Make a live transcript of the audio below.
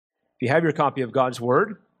If you have your copy of God's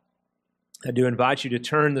Word, I do invite you to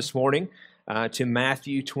turn this morning to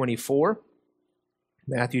Matthew 24.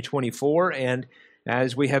 Matthew 24, and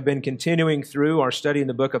as we have been continuing through our study in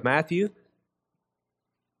the book of Matthew,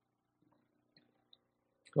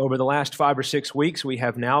 over the last 5 or 6 weeks, we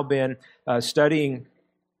have now been studying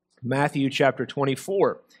Matthew chapter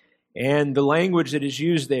 24. And the language that is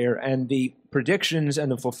used there, and the predictions and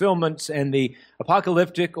the fulfillments, and the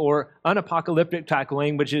apocalyptic or unapocalyptic type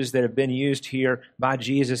languages that have been used here by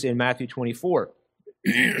Jesus in Matthew 24.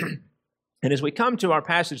 And as we come to our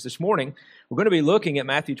passage this morning, we're going to be looking at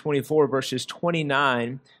Matthew 24, verses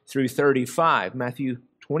 29 through 35. Matthew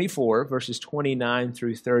 24, verses 29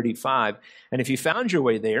 through 35. And if you found your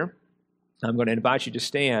way there, I'm going to invite you to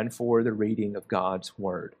stand for the reading of God's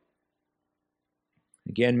Word.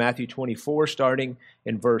 Again, Matthew 24, starting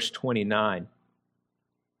in verse 29.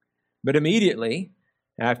 But immediately,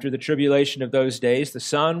 after the tribulation of those days, the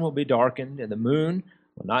sun will be darkened, and the moon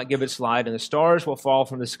will not give its light, and the stars will fall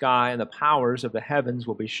from the sky, and the powers of the heavens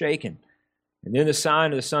will be shaken. And then the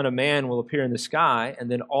sign of the Son of Man will appear in the sky, and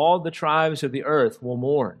then all the tribes of the earth will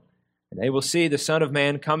mourn. And they will see the Son of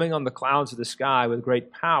Man coming on the clouds of the sky with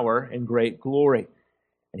great power and great glory.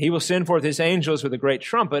 And he will send forth his angels with a great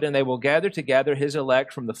trumpet, and they will gather together his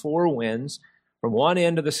elect from the four winds, from one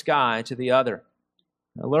end of the sky to the other.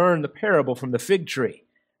 Now learn the parable from the fig tree.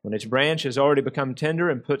 When its branch has already become tender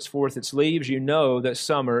and puts forth its leaves, you know that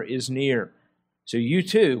summer is near. So you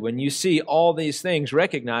too, when you see all these things,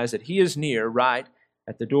 recognize that he is near, right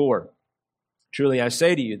at the door. Truly I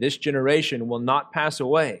say to you, this generation will not pass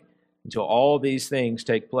away until all these things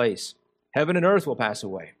take place. Heaven and earth will pass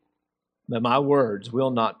away, but my words will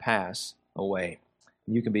not pass away.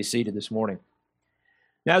 You can be seated this morning.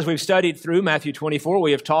 Now, as we've studied through Matthew 24,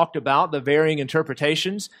 we have talked about the varying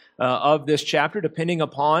interpretations of this chapter, depending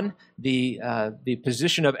upon the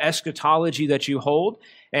position of eschatology that you hold.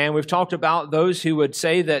 And we've talked about those who would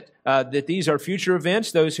say that these are future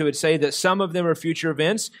events, those who would say that some of them are future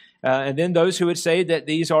events, and then those who would say that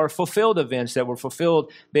these are fulfilled events that were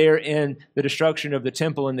fulfilled there in the destruction of the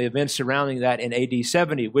temple and the events surrounding that in AD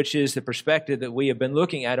 70, which is the perspective that we have been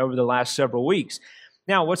looking at over the last several weeks.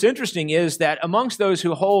 Now, what's interesting is that amongst those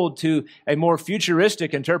who hold to a more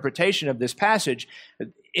futuristic interpretation of this passage,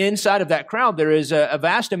 inside of that crowd, there is a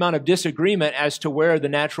vast amount of disagreement as to where the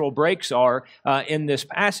natural breaks are in this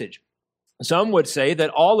passage. Some would say that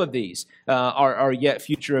all of these are yet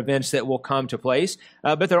future events that will come to place,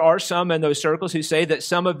 but there are some in those circles who say that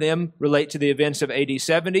some of them relate to the events of AD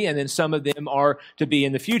 70, and then some of them are to be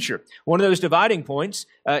in the future. One of those dividing points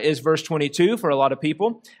is verse 22 for a lot of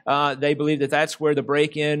people. They believe that that's where the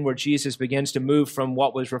break-in, where Jesus begins to move from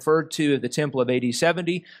what was referred to as the temple of AD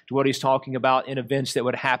 70 to what he's talking about in events that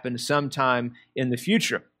would happen sometime in the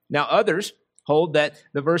future. Now, others hold that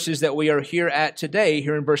the verses that we are here at today,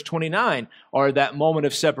 here in verse 29, are that moment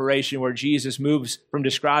of separation where Jesus moves from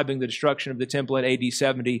describing the destruction of the temple in AD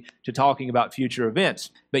 70 to talking about future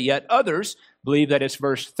events. But yet others believe that it's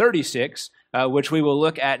verse 36, which we will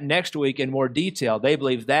look at next week in more detail. They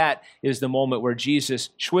believe that is the moment where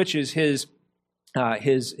Jesus switches his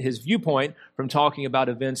viewpoint from talking about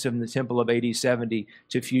events in the temple of AD 70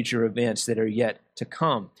 to future events that are yet to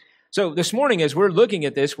come. So this morning, as we're looking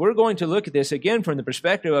at this, we're going to look at this again from the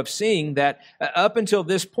perspective of seeing that up until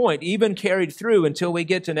this point, even carried through until we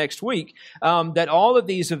get to next week, that all of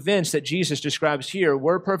these events that Jesus describes here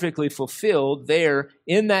were perfectly fulfilled there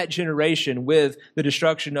in that generation with the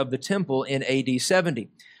destruction of the temple in AD 70.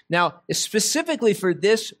 Now, specifically for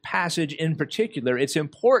this passage in particular, it's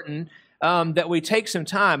important that we take some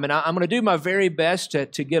time, and I'm going to do my very best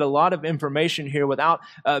to get a lot of information here without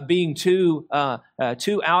being too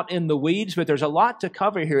out in the weeds, but there's a lot to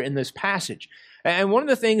cover here in this passage. And one of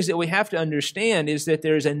the things that we have to understand is that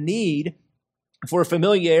there's a need for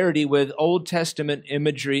familiarity with Old Testament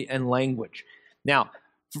imagery and language. Now,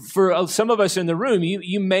 for some of us in the room,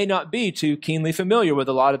 you may not be too keenly familiar with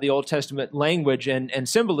a lot of the Old Testament language and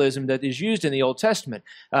symbolism that is used in the Old Testament.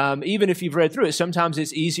 Even if you've read through it, sometimes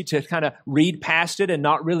it's easy to kind of read past it and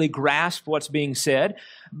not really grasp what's being said.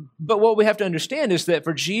 But what we have to understand is that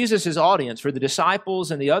for Jesus' audience, for the disciples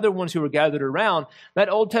and the other ones who were gathered around, that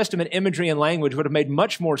Old Testament imagery and language would have made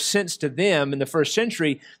much more sense to them in the first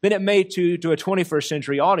century than it made to a 21st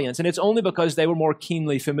century audience. And it's only because they were more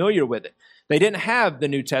keenly familiar with it. They didn't have the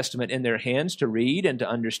New Testament in their hands to read and to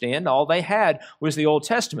understand. All they had was the Old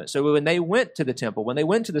Testament. So when they went to the temple, when they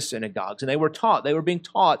went to the synagogues, and they were being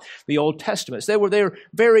taught the Old Testament. So they were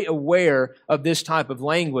very aware of this type of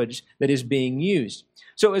language that is being used.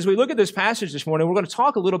 So as we look at this passage this morning, we're going to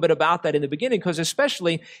talk a little bit about that in the beginning, because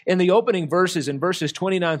especially in the opening verses, in verses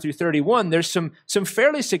 29 through 31, there's some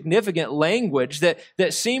fairly significant language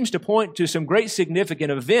that seems to point to some great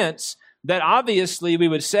significant events that obviously we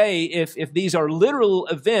would say, if these are literal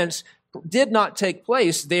events, did not take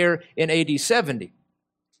place there in AD 70.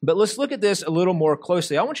 But let's look at this a little more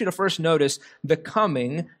closely. I want you to first notice the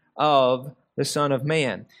coming of the Son of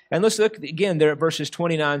Man. And let's look again there at verses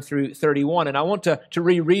 29 through 31. And I want to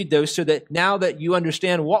reread those so that now that you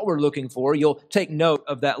understand what we're looking for, you'll take note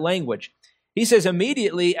of that language. He says,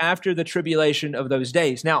 immediately after the tribulation of those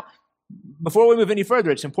days. Now, before we move any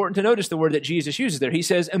further, it's important to notice the word that Jesus uses there. He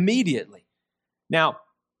says immediately. Now,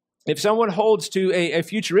 if someone holds to a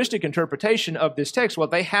futuristic interpretation of this text,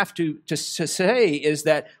 what they have to say is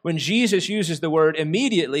that when Jesus uses the word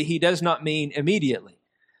immediately, he does not mean immediately.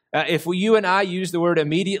 If you and I use the word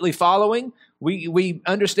immediately following, we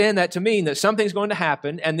understand that to mean that something's going to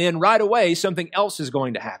happen, and then right away something else is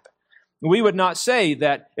going to happen. We would not say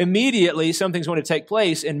that immediately something's going to take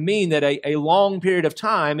place and mean that a long period of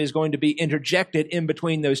time is going to be interjected in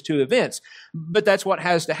between those two events. But that's what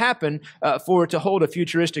has to happen for it to hold a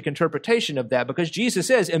futuristic interpretation of that, because Jesus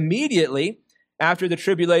says immediately after the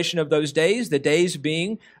tribulation of those days, the days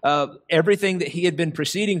being everything that he had been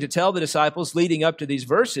proceeding to tell the disciples leading up to these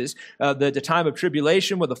verses, the time of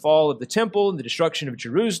tribulation with the fall of the temple and the destruction of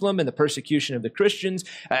Jerusalem and the persecution of the Christians,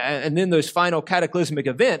 and then those final cataclysmic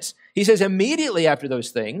events. He says immediately after those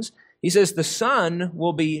things, he says the sun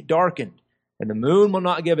will be darkened, and the moon will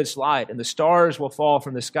not give its light, and the stars will fall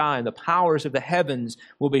from the sky, and the powers of the heavens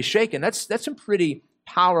will be shaken. That's some pretty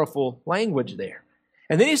powerful language there.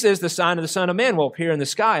 And then he says the sign of the Son of Man will appear in the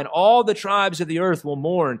sky, and all the tribes of the earth will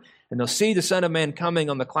mourn, and they'll see the Son of Man coming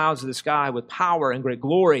on the clouds of the sky with power and great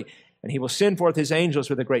glory, and he will send forth his angels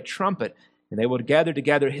with a great trumpet, and they will gather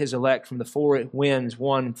together his elect from the four winds,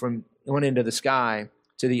 one from one end of the sky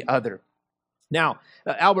to the other. Now,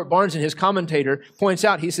 Albert Barnes in his commentator points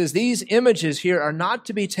out, he says, these images here are not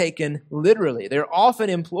to be taken literally. They're often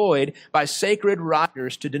employed by sacred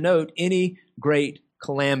writers to denote any great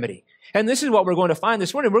calamity. And this is what we're going to find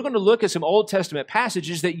this morning. We're going to look at some Old Testament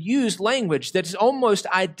passages that use language that is almost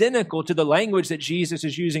identical to the language that Jesus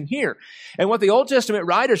is using here. And what the Old Testament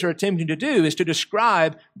writers are attempting to do is to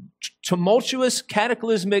describe tumultuous,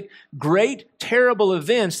 cataclysmic, great, terrible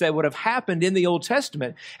events that would have happened in the Old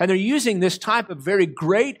Testament. And they're using this type of very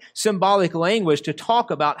great symbolic language to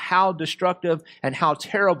talk about how destructive and how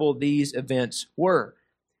terrible these events were.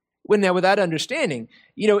 Now, with that understanding,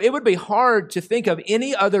 it would be hard to think of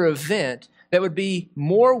any other event that would be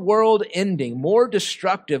more world-ending, more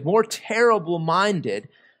destructive, more terrible-minded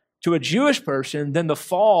to a Jewish person than the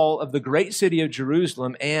fall of the great city of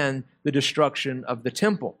Jerusalem and the destruction of the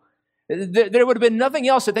temple. There would have been nothing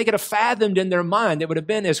else that they could have fathomed in their mind that would have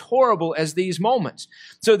been as horrible as these moments.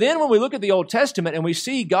 So then when we look at the Old Testament and we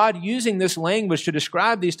see God using this language to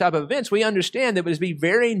describe these type of events, we understand that it would be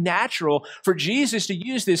very natural for Jesus to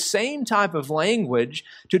use this same type of language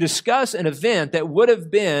to discuss an event that would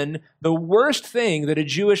have been the worst thing that a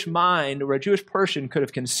Jewish mind or a Jewish person could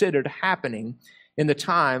have considered happening in the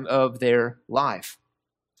time of their life.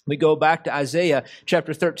 We go back to Isaiah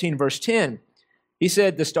chapter 13, verse 10. He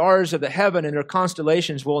said, the stars of the heaven and their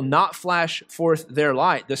constellations will not flash forth their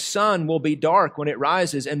light. The sun will be dark when it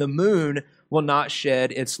rises, and the moon will not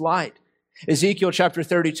shed its light. Ezekiel chapter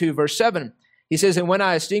 32, verse 7. He says, and when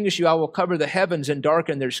I extinguish you, I will cover the heavens and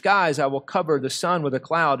darken their skies. I will cover the sun with a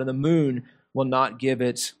cloud, and the moon will not give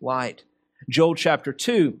its light. Joel chapter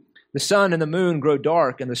 2. The sun and the moon grow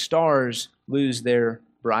dark, and the stars lose their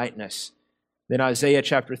brightness. Then Isaiah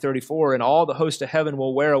chapter 34, and all the host of heaven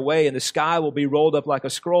will wear away, and the sky will be rolled up like a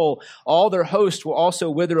scroll. All their hosts will also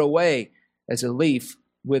wither away, as a leaf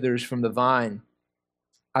withers from the vine.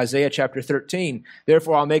 Isaiah chapter 13,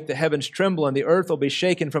 therefore I'll make the heavens tremble, and the earth will be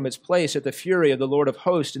shaken from its place at the fury of the Lord of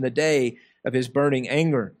hosts in the day of his burning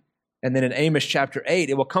anger. And then in Amos chapter 8,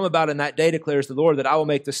 it will come about in that day, declares the Lord, that I will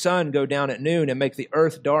make the sun go down at noon and make the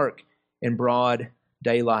earth dark in broad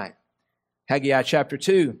daylight. Haggai chapter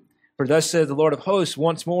 2, for thus says the Lord of hosts,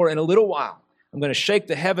 once more in a little while, I'm going to shake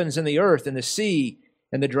the heavens and the earth and the sea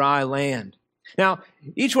and the dry land. Now,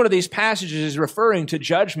 each one of these passages is referring to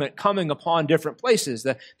judgment coming upon different places.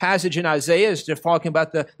 The passage in Isaiah is talking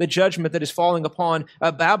about the judgment that is falling upon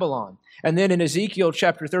Babylon. And then in Ezekiel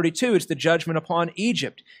chapter 32, it's the judgment upon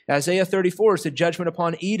Egypt. Isaiah 34 is the judgment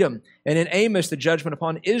upon Edom. And in Amos, the judgment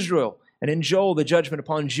upon Israel. And in Joel, the judgment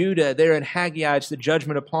upon Judah. There in Haggai, it's the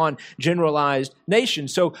judgment upon generalized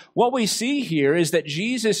nations. So what we see here is that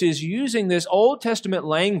Jesus is using this Old Testament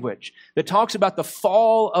language that talks about the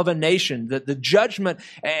fall of a nation, the judgment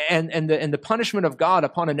and the punishment of God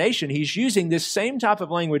upon a nation. He's using this same type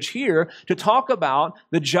of language here to talk about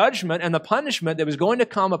the judgment and the punishment that was going to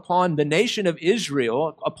come upon the nation of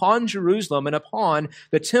Israel, upon Jerusalem, and upon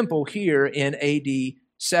the temple here in AD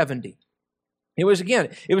 70. It was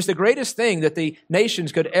the greatest thing that the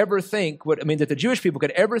nations could ever think that the Jewish people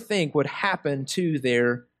could ever think would happen to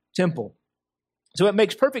their temple. So it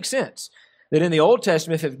makes perfect sense that in the Old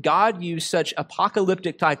Testament, if God used such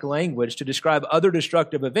apocalyptic type language to describe other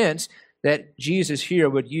destructive events, that Jesus here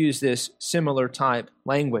would use this similar type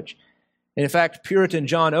language. And in fact, Puritan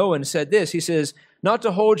John Owen said this. He says, "Not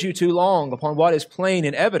to hold you too long upon what is plain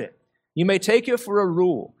and evident, you may take it for a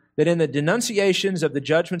rule that in the denunciations of the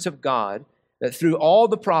judgments of God, that through all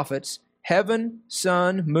the prophets, heaven,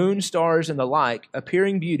 sun, moon, stars, and the like,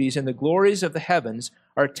 appearing beauties and the glories of the heavens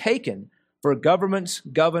are taken for governments,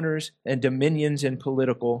 governors, and dominions in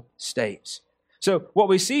political states." So what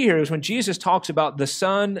we see here is when Jesus talks about the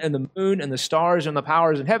sun and the moon and the stars and the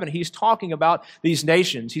powers in heaven, he's talking about these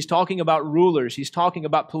nations. He's talking about rulers. He's talking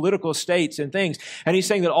about political states and things. And he's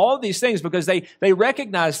saying that all of these things, because they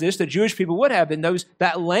recognize this, the Jewish people would have in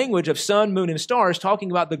that language of sun, moon, and stars, talking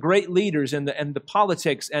about the great leaders and the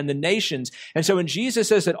politics and the nations. And so when Jesus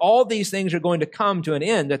says that all these things are going to come to an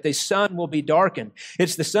end, that the sun will be darkened,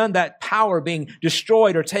 it's the sun, that power being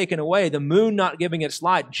destroyed or taken away, the moon not giving its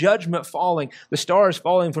light, judgment falling, the stars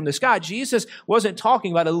falling from the sky. Jesus wasn't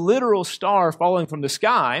talking about a literal star falling from the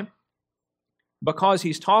sky, because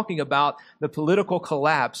he's talking about the political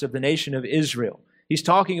collapse of the nation of Israel. He's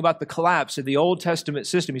talking about the collapse of the Old Testament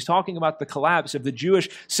system. He's talking about the collapse of the Jewish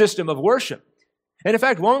system of worship. And in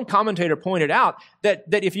fact, one commentator pointed out that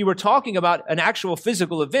if you were talking about an actual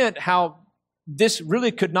physical event, how this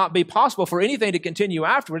really could not be possible for anything to continue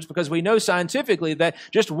afterwards, because we know scientifically that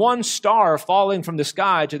just one star falling from the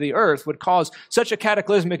sky to the earth would cause such a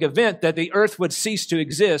cataclysmic event that the earth would cease to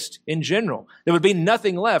exist in general. There would be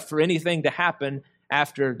nothing left for anything to happen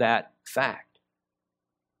after that fact.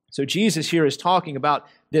 So Jesus here is talking about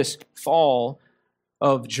this fall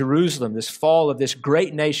of Jerusalem, this fall of this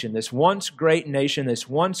great nation, this once great nation, this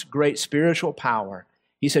once great spiritual power.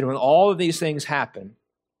 He said, when all of these things happen,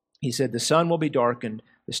 he said, the sun will be darkened,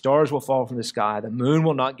 the stars will fall from the sky, the moon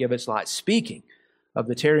will not give its light, speaking of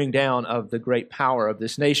the tearing down of the great power of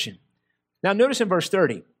this nation. Now notice in verse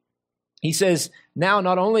 30, he says, now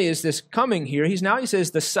not only is this coming here, he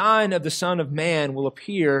says, the sign of the Son of Man will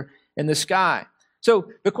appear in the sky.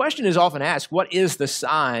 So the question is often asked, what is the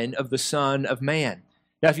sign of the Son of Man?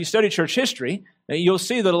 Now, if you study church history, you'll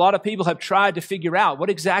see that a lot of people have tried to figure out what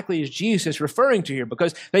exactly is Jesus referring to here,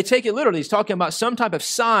 because they take it literally. He's talking about some type of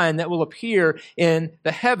sign that will appear in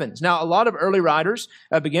the heavens. Now, a lot of early writers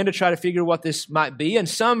began to try to figure what this might be, and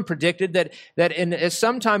some predicted that at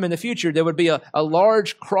some time in the future there would be a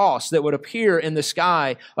large cross that would appear in the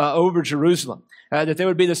sky over Jerusalem. That there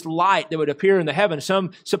would be this light that would appear in the heavens.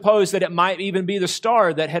 Some suppose that it might even be the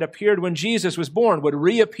star that had appeared when Jesus was born would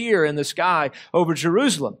reappear in the sky over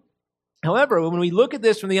Jerusalem. However, when we look at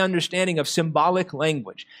this from the understanding of symbolic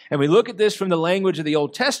language, and we look at this from the language of the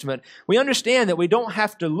Old Testament, we understand that we don't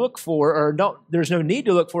have to look for, there's no need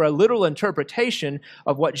to look for a literal interpretation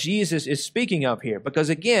of what Jesus is speaking of here, because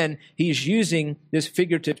again, he's using this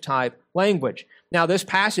figurative type language. Now, this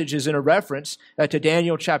passage is in a reference to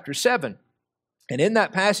Daniel chapter 7. And in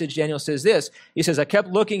that passage, Daniel says this. He says, I kept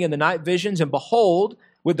looking in the night visions, and behold,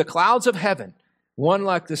 with the clouds of heaven, one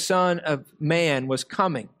like the Son of Man was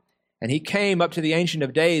coming. And he came up to the Ancient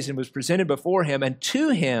of Days and was presented before him, and to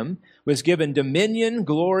him was given dominion,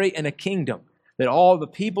 glory, and a kingdom, that all the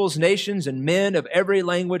peoples, nations, and men of every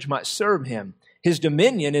language might serve him. His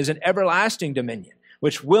dominion is an everlasting dominion,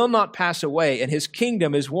 which will not pass away, and his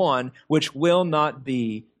kingdom is one which will not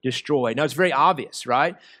be destroyed. Now, it's very obvious,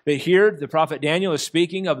 right? But here, the prophet Daniel is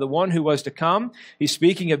speaking of the one who was to come. He's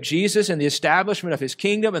speaking of Jesus and the establishment of his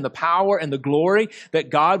kingdom and the power and the glory that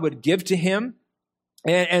God would give to him,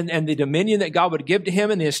 and the dominion that God would give to him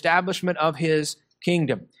and the establishment of his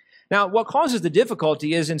kingdom. Now, what causes the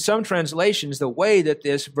difficulty is in some translations, the way that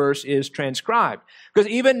this verse is transcribed. Because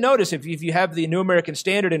even notice, if you have the New American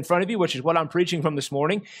Standard in front of you, which is what I'm preaching from this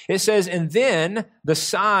morning, it says, and then the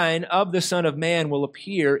sign of the Son of Man will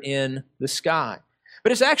appear in the sky.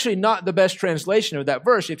 But it's actually not the best translation of that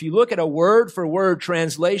verse. If you look at a word-for-word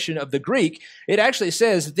translation of the Greek, it actually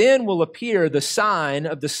says, then will appear the sign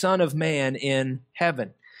of the Son of Man in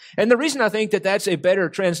heaven. And the reason I think that that's a better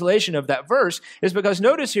translation of that verse is because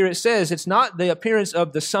notice here it says it's not the appearance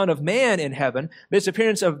of the Son of Man in heaven, but it's the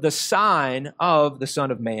appearance of the sign of the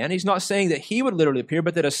Son of Man. He's not saying that he would literally appear,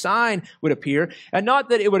 but that a sign would appear, and not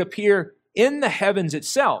that it would appear in the heavens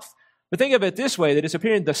itself. But think of it this way, that it's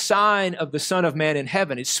appearing the sign of the Son of Man in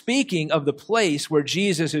heaven. It's speaking of the place where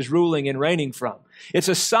Jesus is ruling and reigning from. It's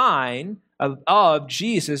a sign of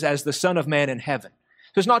Jesus as the Son of Man in heaven.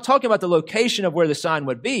 So it's not talking about the location of where the sign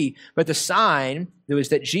would be, but the sign was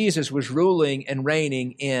that Jesus was ruling and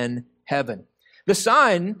reigning in heaven. The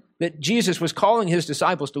sign that Jesus was calling his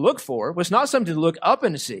disciples to look for was not something to look up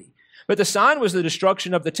and see, but the sign was the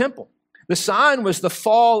destruction of the temple. The sign was the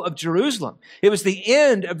fall of Jerusalem. It was the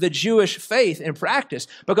end of the Jewish faith and practice,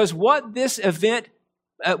 because what this event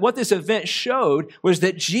showed was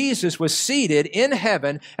that Jesus was seated in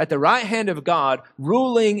heaven at the right hand of God,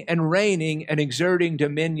 ruling and reigning and exerting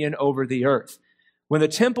dominion over the earth. When the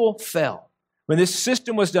temple fell, when this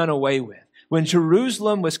system was done away with, when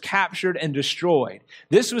Jerusalem was captured and destroyed,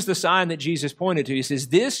 this was the sign that Jesus pointed to. He says,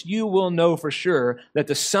 "This you will know for sure, that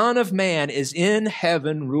the Son of Man is in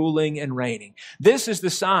heaven ruling and reigning." This is the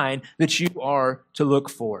sign that you are to look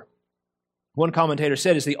for. One commentator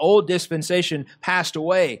said, as the old dispensation passed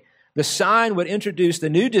away, the sign would introduce the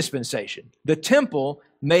new dispensation. The temple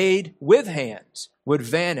made with hands would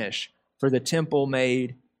vanish for the temple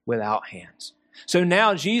made without hands. So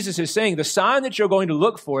now Jesus is saying, the sign that you're going to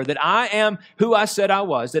look for, that I am who I said I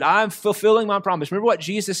was, that I'm fulfilling my promise. Remember what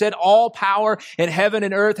Jesus said? All power in heaven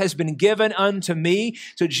and earth has been given unto me.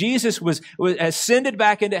 So Jesus was ascended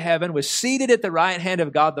back into heaven, was seated at the right hand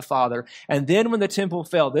of God the Father. And then when the temple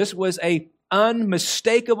fell, this was a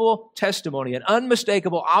unmistakable testimony, an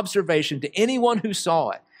unmistakable observation to anyone who saw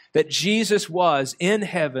it, that Jesus was in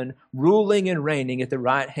heaven ruling and reigning at the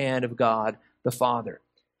right hand of God the Father.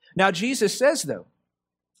 Now, Jesus says, though,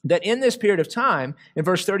 that in this period of time, in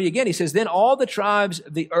verse 30 again, he says, "Then all the tribes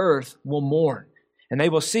of the earth will mourn, and they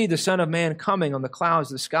will see the Son of Man coming on the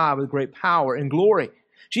clouds of the sky with great power and glory."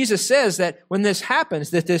 Jesus says that when this happens,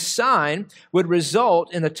 that this sign would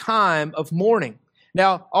result in a time of mourning.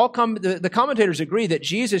 Now, the commentators agree that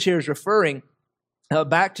Jesus here is referring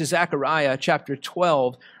back to Zechariah chapter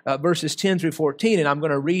 12, verses 10 through 14, and I'm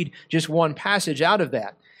going to read just one passage out of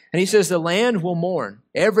that. And he says, "The land will mourn,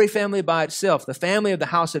 every family by itself, the family of the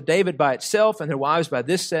house of David by itself, and their wives by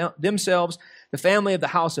themselves, the family of the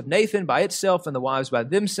house of Nathan by itself, and the wives by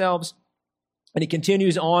themselves." And he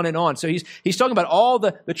continues on and on. So he's talking about all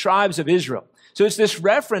the tribes of Israel. So it's this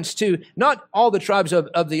reference to not all the tribes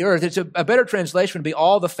of the earth. It's a better translation would be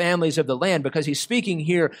all the families of the land, because he's speaking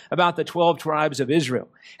here about the 12 tribes of Israel.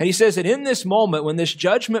 And he says that in this moment, when this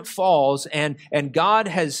judgment falls and God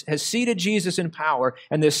has seated Jesus in power,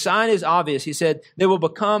 and this sign is obvious, he said, there will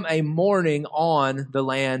become a mourning on the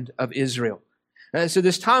land of Israel. So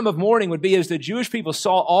this time of mourning would be as the Jewish people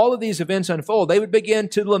saw all of these events unfold, they would begin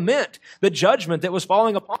to lament the judgment that was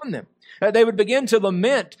falling upon them. They would begin to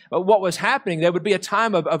lament what was happening. There would be a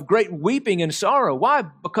time of great weeping and sorrow. Why?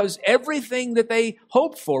 Because everything that they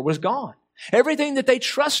hoped for was gone. Everything that they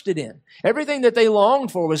trusted in, everything that they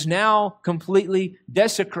longed for was now completely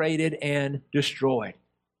desecrated and destroyed.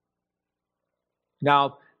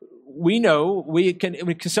 Now, we know we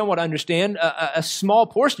can somewhat understand a small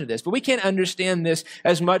portion of this, but we can't understand this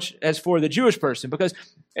as much as for the Jewish person, because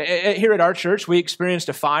here at our church, we experienced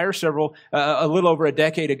a fire a little over a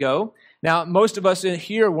decade ago. Now, most of us in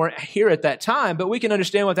here weren't here at that time, but we can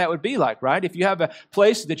understand what that would be like, right? If you have a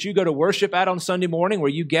place that you go to worship at on Sunday morning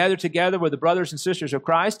where you gather together with the brothers and sisters of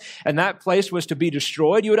Christ, and that place was to be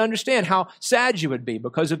destroyed, you would understand how sad you would be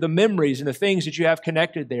because of the memories and the things that you have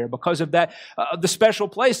connected there, because of that, the special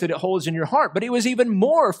place that it holds in your heart. But it was even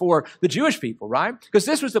more for the Jewish people, right? Because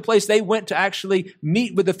this was the place they went to actually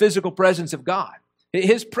meet with the physical presence of God.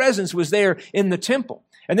 His presence was there in the temple.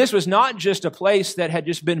 And this was not just a place that had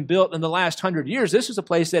just been built in the last 100 years. This was a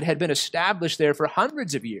place that had been established there for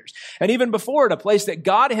hundreds of years. And even before it, a place that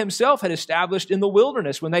God himself had established in the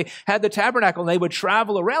wilderness when they had the tabernacle and they would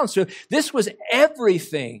travel around. So this was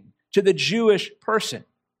everything to the Jewish person.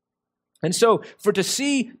 And so to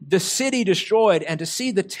see the city destroyed and to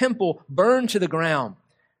see the temple burned to the ground,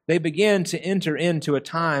 they began to enter into a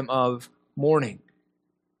time of mourning.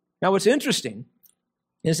 Now, what's interesting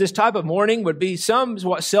is this type of mourning would be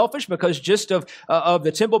somewhat selfish because just of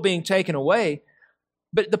the temple being taken away.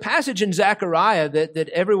 But the passage in Zechariah that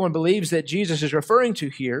everyone believes that Jesus is referring to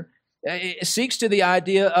here, it seeks to the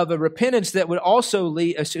idea of a repentance that would also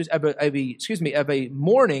lead, of a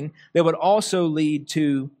mourning that would also lead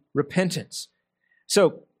to repentance.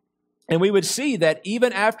 So And we would see that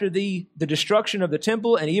even after the destruction of the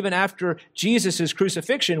temple and even after Jesus'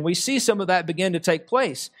 crucifixion, we see some of that begin to take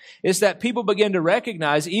place. It's that people begin to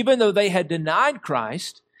recognize, even though they had denied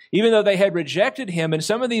Christ, even though they had rejected him, in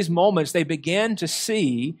some of these moments, they began to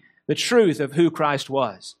see the truth of who Christ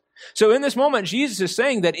was. So in this moment, Jesus is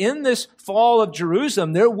saying that in this fall of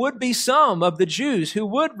Jerusalem, there would be some of the Jews who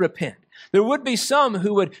would repent. There would be some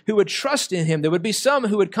who would trust in him. There would be some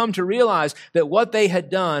who would come to realize that what they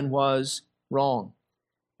had done was wrong.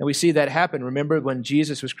 And we see that happen. Remember when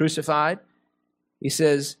Jesus was crucified? He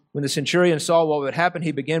says, when the centurion saw what would happen,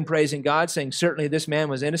 he began praising God, saying, certainly this man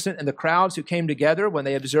was innocent. And the crowds who came together, when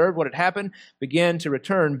they observed what had happened, began to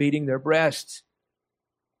return, beating their breasts.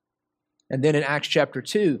 And then in Acts chapter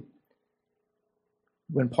 2,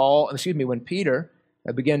 when Peter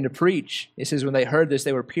began to preach, it says, when they heard this,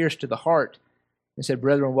 they were pierced to the heart and said,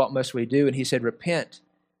 brethren, what must we do? And he said, repent,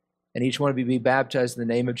 and each one of you be baptized in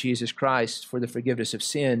the name of Jesus Christ for the forgiveness of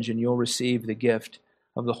sins, and you'll receive the gift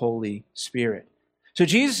of the Holy Spirit. So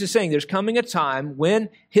Jesus is saying there's coming a time when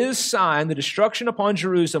his sign, the destruction upon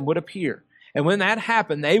Jerusalem, would appear. And when that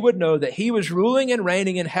happened, they would know that he was ruling and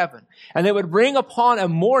reigning in heaven. And they would bring upon a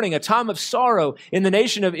mourning, a time of sorrow in the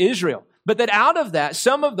nation of Israel. But that out of that,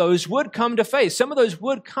 some of those would come to faith. Some of those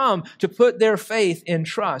would come to put their faith and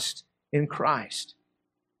trust in Christ.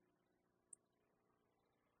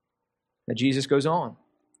 Now Jesus goes on. And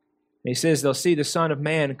he says they'll see the Son of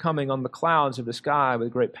Man coming on the clouds of the sky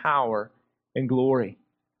with great power and glory.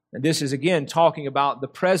 And this is again talking about the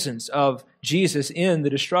presence of Jesus in the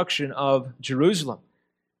destruction of Jerusalem.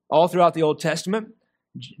 All throughout the Old Testament,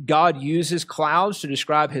 God uses clouds to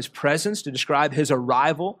describe his presence, to describe his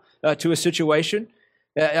arrival to a situation.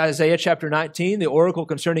 Isaiah chapter 19, the oracle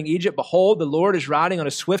concerning Egypt, behold, the Lord is riding on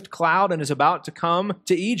a swift cloud and is about to come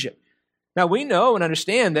to Egypt. Now we know and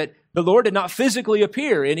understand that the Lord did not physically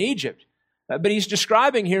appear in Egypt, but he's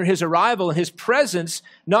describing here his arrival and his presence,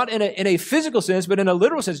 not in a physical sense, but in a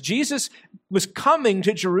literal sense. Jesus was coming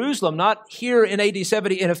to Jerusalem, not here in AD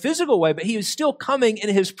 70 in a physical way, but he was still coming in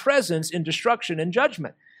his presence in destruction and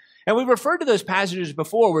judgment. And we've referred to those passages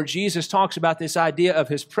before where Jesus talks about this idea of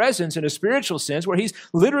his presence in a spiritual sense, where he's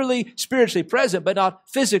literally spiritually present, but not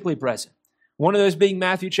physically present. One of those being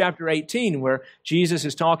Matthew chapter 18, where Jesus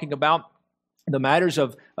is talking about the matters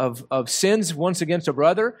of sins once against a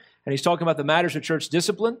brother, and he's talking about the matters of church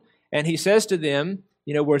discipline, and he says to them,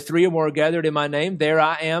 where three or more are gathered in my name, there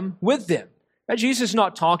I am with them. Now, Jesus is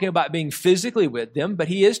not talking about being physically with them, but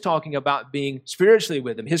he is talking about being spiritually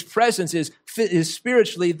with them. His presence is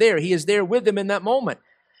spiritually there. He is there with them in that moment.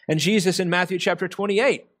 And Jesus in Matthew chapter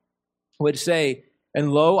 28 would say,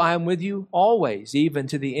 and lo, I am with you always, even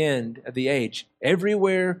to the end of the age.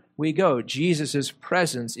 Everywhere we go, Jesus'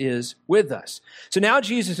 presence is with us. So now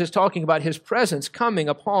Jesus is talking about his presence coming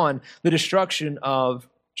upon the destruction of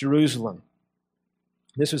Jerusalem.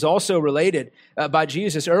 This was also related by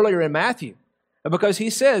Jesus earlier in Matthew, because he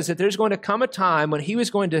says that there's going to come a time when he was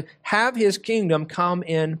going to have his kingdom come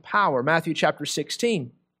in power. Matthew chapter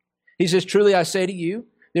 16. He says, truly I say to you,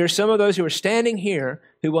 there are some of those who are standing here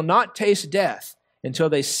who will not taste death until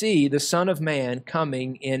they see the Son of Man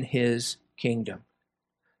coming in his kingdom.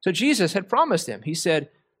 So Jesus had promised them. He said,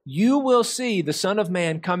 you will see the Son of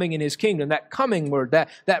Man coming in his kingdom. That coming word,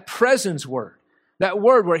 that presence word, that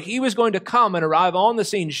word where he was going to come and arrive on the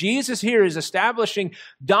scene. Jesus here is establishing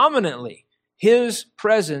dominantly his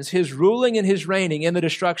presence, his ruling and his reigning in the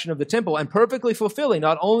destruction of the temple, and perfectly fulfilling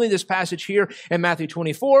not only this passage here in Matthew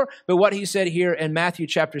 24, but what he said here in Matthew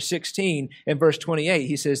chapter 16 and verse 28.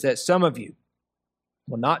 He says that some of you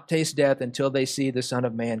will not taste death until they see the Son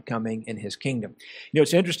of Man coming in his kingdom.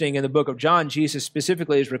 It's interesting, in the book of John, Jesus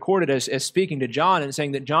specifically is recorded as speaking to John and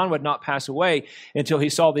saying that John would not pass away until he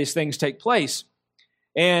saw these things take place.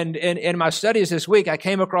 And in my studies this week, I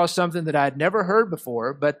came across something that I had never heard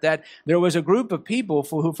before, but that there was a group of people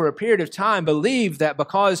who for a period of time believed that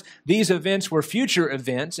because these events were future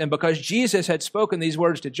events and because Jesus had spoken these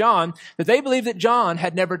words to John, that they believed that John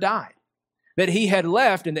had never died, that he had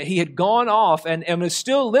left and that he had gone off and was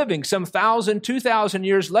still living some 1,000, 2,000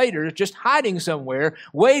 years later, just hiding somewhere,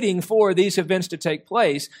 waiting for these events to take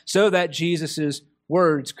place so that Jesus'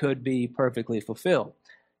 words could be perfectly fulfilled.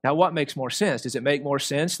 Now, what makes more sense? Does it make more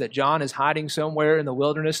sense that John is hiding somewhere in the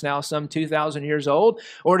wilderness now some 2,000 years old?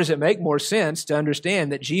 Or does it make more sense to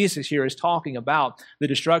understand that Jesus here is talking about the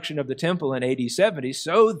destruction of the temple in AD 70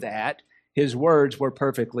 so that his words were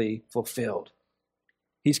perfectly fulfilled?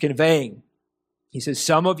 He's conveying, he says,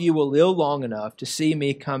 some of you will live long enough to see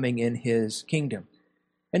me coming in his kingdom.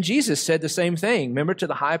 And Jesus said the same thing. Remember to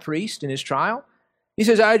the high priest in his trial? He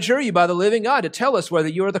says, I adjure you by the living God to tell us whether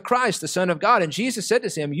you are the Christ, the Son of God. And Jesus said to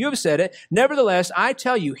him, you have said it. Nevertheless, I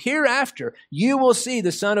tell you, hereafter you will see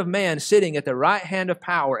the Son of Man sitting at the right hand of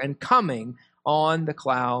power and coming on the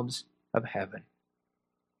clouds of heaven.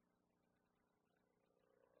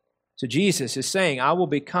 So Jesus is saying, I will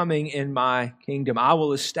be coming in my kingdom. I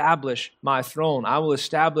will establish my throne. I will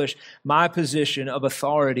establish my position of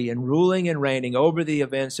authority and ruling and reigning over the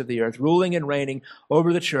events of the earth, ruling and reigning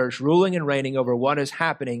over the church, ruling and reigning over what is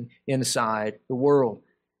happening inside the world.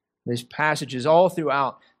 There's passages all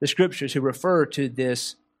throughout the Scriptures who refer to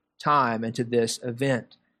this time and to this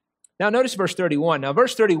event. Now notice verse 31. Now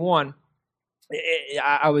verse 31,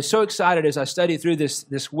 I was so excited as I studied through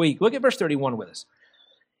this week. Look at verse 31 with us.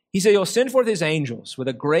 He said, he'll send forth his angels with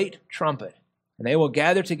a great trumpet, and they will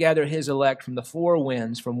gather together his elect from the four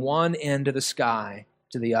winds, from one end of the sky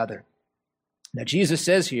to the other. Now, Jesus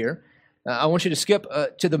says here, I want you to skip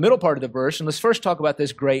to the middle part of the verse, and let's first talk about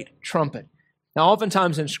this great trumpet. Now,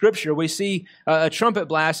 oftentimes in Scripture, we see a trumpet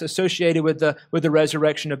blast associated with the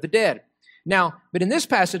resurrection of the dead. Now, but in this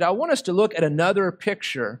passage, I want us to look at another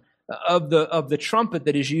picture of the trumpet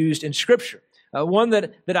that is used in Scripture. One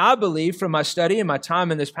that I believe from my study and my time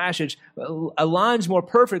in this passage aligns more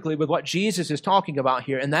perfectly with what Jesus is talking about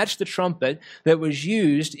here, and that's the trumpet that was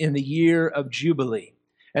used in the year of Jubilee.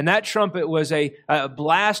 And that trumpet was a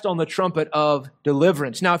blast on the trumpet of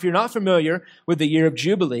deliverance. Now, if you're not familiar with the year of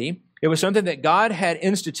Jubilee, it was something that God had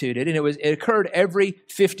instituted, and it occurred every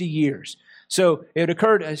 50 years. So it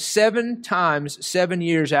occurred 7 times 7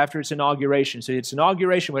 years after its inauguration. So its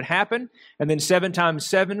inauguration would happen, and then 7 times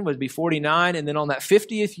 7 would be 49, and then on that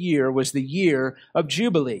 50th year was the year of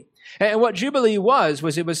Jubilee. And what Jubilee was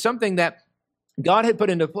it was something that God had put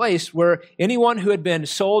into place where anyone who had been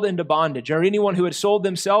sold into bondage, or anyone who had sold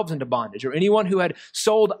themselves into bondage, or anyone who had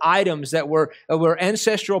sold items that were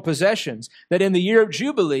ancestral possessions, that in the year of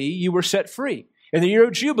Jubilee you were set free. In the year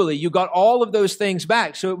of Jubilee, you got all of those things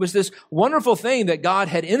back. So it was this wonderful thing that God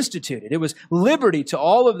had instituted. It was liberty to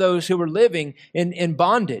all of those who were living in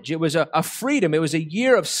bondage. It was a freedom. It was a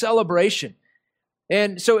year of celebration.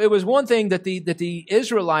 And so it was one thing that the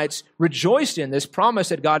Israelites rejoiced in, this promise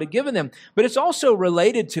that God had given them. But it's also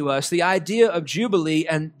related to us. The idea of Jubilee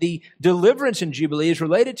and the deliverance in Jubilee is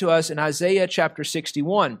related to us in Isaiah chapter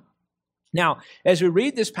 61. Now, as we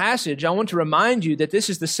read this passage, I want to remind you that this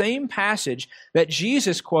is the same passage that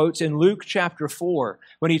Jesus quotes in Luke chapter 4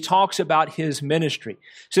 when he talks about his ministry.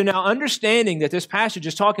 So now, understanding that this passage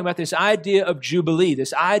is talking about this idea of Jubilee,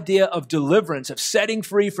 this idea of deliverance, of setting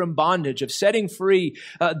free from bondage, of setting free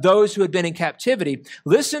those who had been in captivity,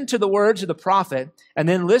 listen to the words of the prophet and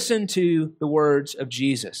then listen to the words of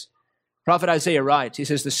Jesus. Prophet Isaiah writes, he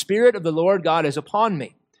says, "The Spirit of the Lord God is upon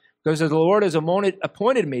me, because the Lord has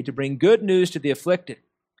appointed me to bring good news to the afflicted.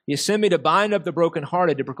 He has sent me to bind up the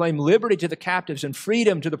brokenhearted, to proclaim liberty to the captives and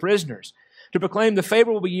freedom to the prisoners, to proclaim the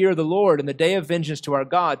favorable year of the Lord and the day of vengeance to our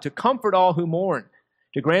God, to comfort all who mourn,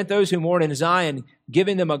 to grant those who mourn in Zion,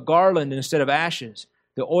 giving them a garland instead of ashes,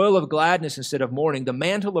 the oil of gladness instead of mourning, the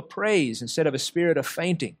mantle of praise instead of a spirit of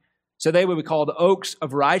fainting. So they will be called oaks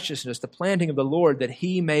of righteousness, the planting of the Lord, that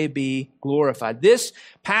he may be glorified." This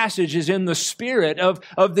passage is in the spirit of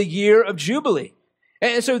the year of Jubilee.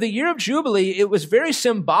 And so the year of Jubilee, it was very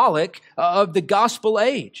symbolic of the gospel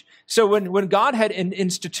age. So when God had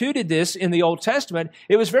instituted this in the Old Testament,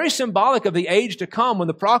 it was very symbolic of the age to come when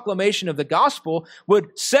the proclamation of the gospel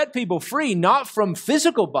would set people free, not from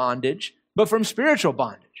physical bondage, but from spiritual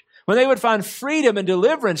bondage. When they would find freedom and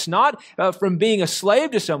deliverance, not from being a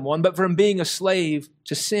slave to someone, but from being a slave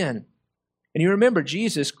to sin. And you remember,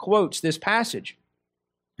 Jesus quotes this passage.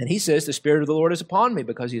 And he says, "The Spirit of the Lord is upon me,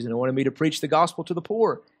 because he's anointed me to preach the gospel to the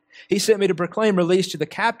poor. He sent me to proclaim release to the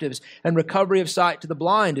captives and recovery of sight to the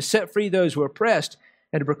blind, to set free those who are oppressed,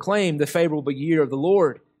 and to proclaim the favorable year of the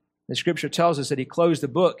Lord." The Scripture tells us that he closed the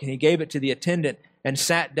book and he gave it to the attendant and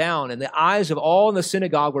sat down. And the eyes of all in the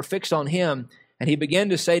synagogue were fixed on him. And he began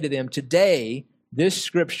to say to them, "Today, this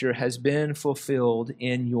scripture has been fulfilled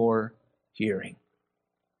in your hearing."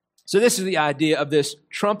 So this is the idea of this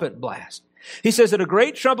trumpet blast. He says that a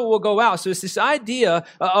great trumpet will go out. So it's this idea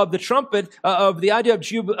of the trumpet, of the idea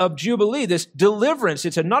of Jubilee, this deliverance.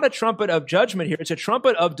 It's not a trumpet of judgment here. It's a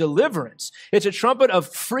trumpet of deliverance. It's a trumpet of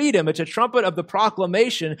freedom. It's a trumpet of the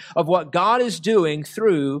proclamation of what God is doing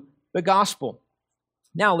through the gospel.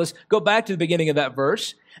 Now, let's go back to the beginning of that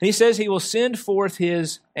verse. And he says he will send forth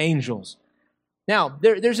his angels. Now,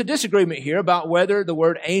 there's a disagreement here about whether the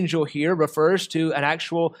word angel here refers to an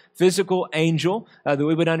actual physical angel that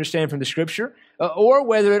we would understand from the Scripture, or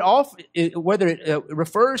whether it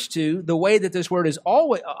refers to the way that this word is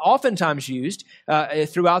oftentimes used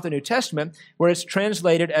throughout the New Testament, where it's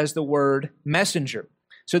translated as the word messenger.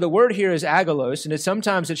 So the word here is agolos, and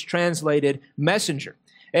sometimes it's translated messenger.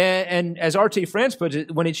 And as R.T. France puts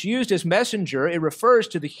it, when it's used as messenger, it refers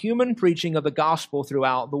to the human preaching of the gospel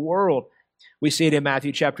throughout the world. We see it in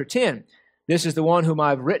Matthew chapter 10. This is the one whom I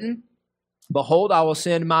have written. Behold, I will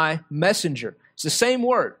send my messenger. It's the same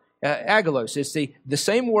word, agolos. It's the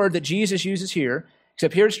same word that Jesus uses here,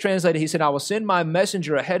 except here it's translated, he said, I will send my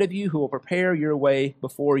messenger ahead of you who will prepare your way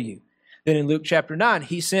before you. Then in Luke chapter 9,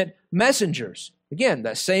 he sent messengers. Again,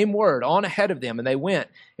 that same word, on ahead of them, and they went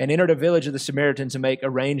and entered a village of the Samaritans to make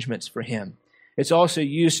arrangements for him. It's also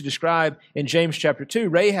used to describe in James chapter 2,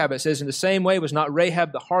 Rahab, it says, in the same way was not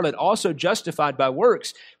Rahab the harlot also justified by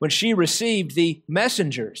works when she received the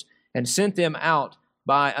messengers and sent them out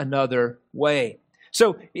by another way.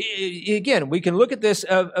 So again, we can look at this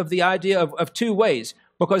of the idea of two ways.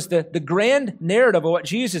 Because the grand narrative of what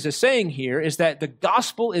Jesus is saying here is that the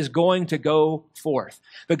gospel is going to go forth.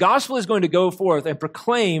 The gospel is going to go forth and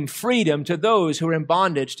proclaim freedom to those who are in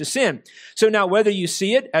bondage to sin. So now whether you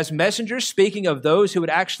see it as messengers speaking of those who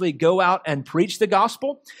would actually go out and preach the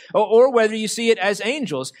gospel, or whether you see it as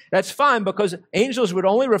angels, that's fine, because angels would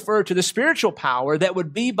only refer to the spiritual power that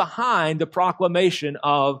would be behind the proclamation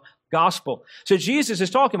of gospel. So Jesus is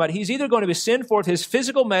talking about he's either going to send forth his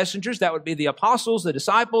physical messengers, that would be the apostles, the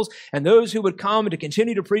disciples, and those who would come to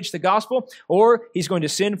continue to preach the gospel, or he's going to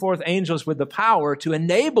send forth angels with the power to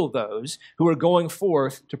enable those who are going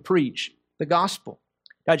forth to preach the gospel.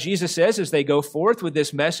 Now Jesus says as they go forth with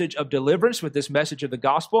this message of deliverance, with this message of the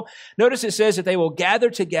gospel, notice it says that they will gather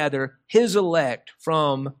together his elect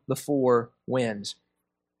from the four winds.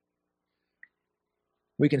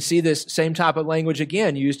 We can see this same type of language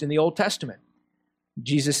again used in the Old Testament.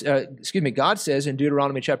 God says in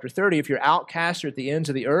Deuteronomy chapter 30, if your outcasts are at the ends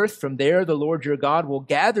of the earth, from there the Lord your God will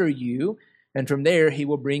gather you, and from there he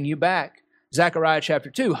will bring you back. Zechariah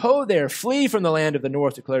chapter 2, ho there, flee from the land of the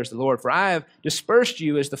north, declares the Lord, for I have dispersed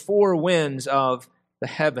you as the four winds of the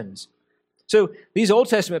heavens. So these Old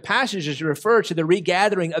Testament passages refer to the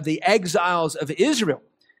regathering of the exiles of Israel.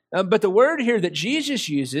 But the word here that Jesus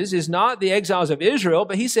uses is not the exiles of Israel,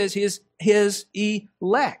 but he says his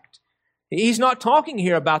elect. He's not talking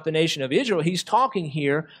here about the nation of Israel. He's talking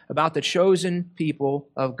here about the chosen people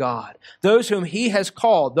of God. Those whom he has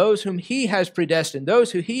called, those whom he has predestined,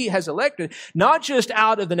 those who he has elected, not just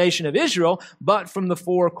out of the nation of Israel, but from the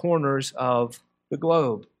four corners of the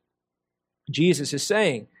globe. Jesus is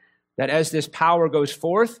saying that as this power goes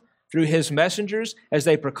forth, through his messengers, as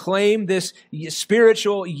they proclaim this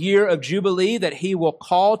spiritual year of Jubilee, that he will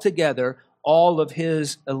call together all of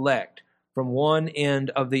his elect from one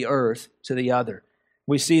end of the earth to the other.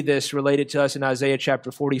 We see this related to us in Isaiah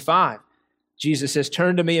chapter 45. Jesus says,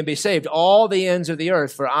 turn to me and be saved, all the ends of the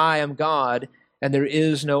earth, for I am God and there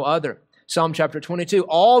is no other. Psalm chapter 22,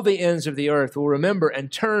 all the ends of the earth will remember and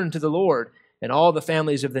turn to the Lord, and all the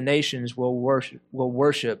families of the nations will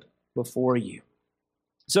worship before you.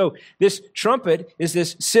 So this trumpet is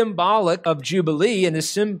this symbolic of Jubilee and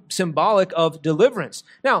this symbolic of deliverance.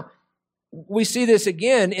 Now, we see this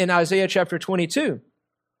again in Isaiah chapter 22,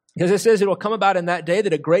 because it says it will come about in that day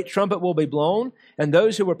that a great trumpet will be blown, and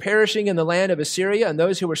those who were perishing in the land of Assyria and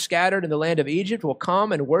those who were scattered in the land of Egypt will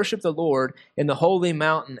come and worship the Lord in the holy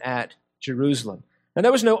mountain at Jerusalem. And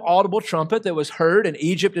there was no audible trumpet that was heard in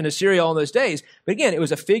Egypt and Assyria all those days, but again, it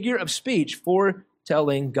was a figure of speech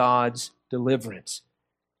foretelling God's deliverance.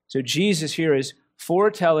 So Jesus here is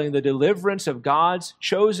foretelling the deliverance of God's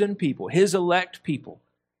chosen people, his elect people.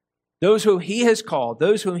 Those whom he has called,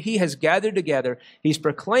 those whom he has gathered together, he's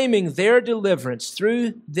proclaiming their deliverance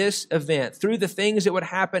through this event, through the things that would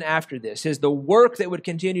happen after this, is the work that would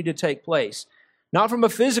continue to take place, not from a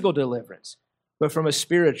physical deliverance, but from a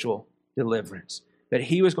spiritual deliverance, that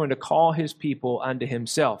he was going to call his people unto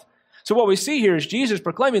himself. So what we see here is Jesus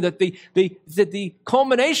proclaiming that the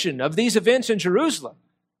culmination of these events in Jerusalem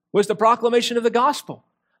was the proclamation of the gospel.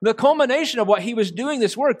 The culmination of what he was doing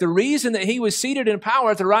this work, the reason that he was seated in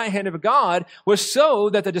power at the right hand of God, was so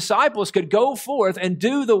that the disciples could go forth and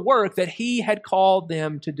do the work that he had called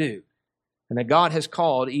them to do, and that God has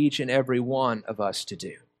called each and every one of us to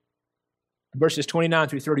do. Verses 29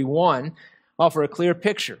 through 31 offer a clear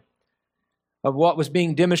picture of what was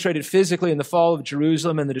being demonstrated physically in the fall of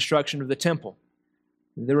Jerusalem and the destruction of the temple.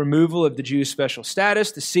 The removal of the Jews' special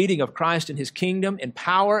status, the seating of Christ in his kingdom in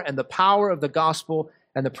power, and the power of the gospel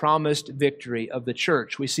and the promised victory of the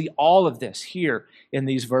church. We see all of this here in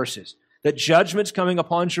these verses. that judgment's coming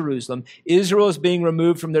upon Jerusalem. Israel is being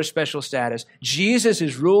removed from their special status. Jesus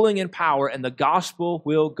is ruling in power, and the gospel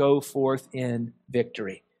will go forth in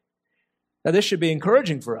victory. Now, this should be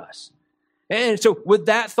encouraging for us. And so with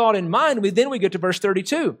that thought in mind, we get to verse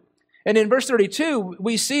 32. And in verse 32,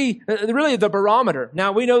 we see really the barometer.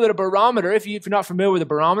 Now, we know that a barometer, if you're not familiar with a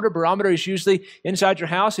barometer is usually inside your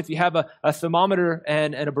house. If you have a thermometer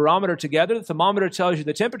and a barometer together, the thermometer tells you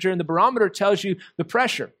the temperature, and the barometer tells you the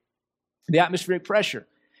pressure, the atmospheric pressure.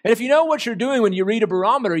 And if you know what you're doing when you read a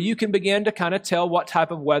barometer, you can begin to kind of tell what type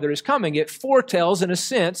of weather is coming. It foretells, in a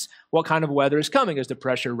sense, what kind of weather is coming. As the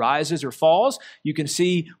pressure rises or falls, you can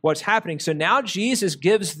see what's happening. So now Jesus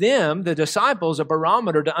gives them, the disciples, a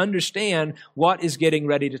barometer to understand what is getting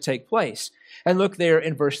ready to take place. And look there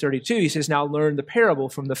in verse 32. He says, now learn the parable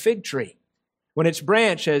from the fig tree. When its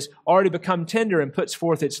branch has already become tender and puts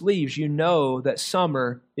forth its leaves, you know that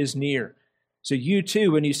summer is near. So you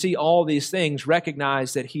too, when you see all these things,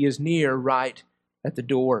 recognize that he is near, right at the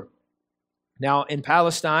door. Now, in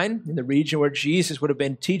Palestine, in the region where Jesus would have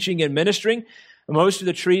been teaching and ministering, most of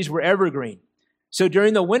the trees were evergreen. So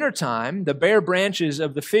during the wintertime, the bare branches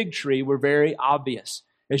of the fig tree were very obvious.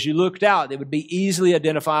 As you looked out, they would be easily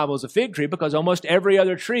identifiable as a fig tree because almost every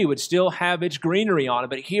other tree would still have its greenery on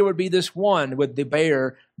it, but here would be this one with the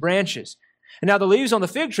bare branches. And now the leaves on the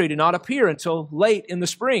fig tree do not appear until late in the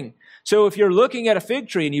spring. So if you're looking at a fig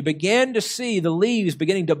tree and you begin to see the leaves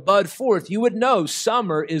beginning to bud forth, you would know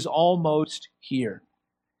summer is almost here.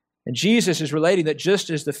 And Jesus is relating that just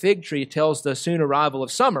as the fig tree tells the soon arrival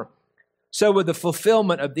of summer, so would the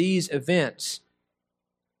fulfillment of these events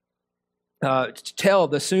tell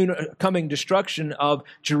the soon coming destruction of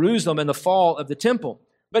Jerusalem and the fall of the temple.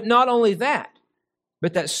 But not only that,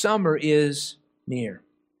 but that summer is near.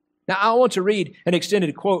 Now, I want to read an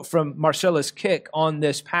extended quote from Marcellus Kick on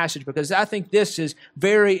this passage because I think this is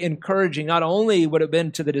very encouraging. Not only would it have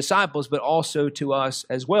been to the disciples, but also to us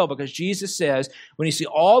as well, because Jesus says, when you see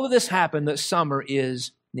all of this happen, that summer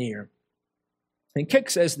is near. And Kick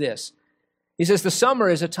says this. He says, the summer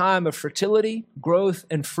is a time of fertility, growth,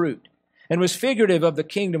 and fruit, and was figurative of the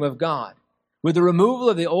kingdom of God. With the removal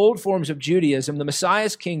of the old forms of Judaism, the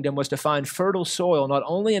Messiah's kingdom was to find fertile soil not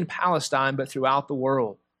only in Palestine, but throughout the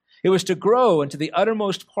world. It was to grow into the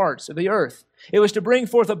uttermost parts of the earth. It was to bring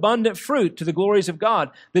forth abundant fruit to the glories of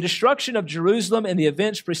God. The destruction of Jerusalem and the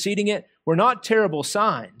events preceding it were not terrible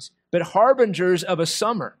signs, but harbingers of a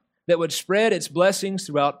summer that would spread its blessings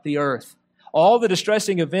throughout the earth. All the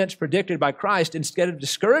distressing events predicted by Christ, instead of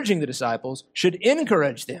discouraging the disciples, should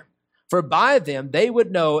encourage them. For by them they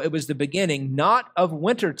would know it was the beginning not of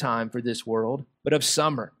winter time for this world, but of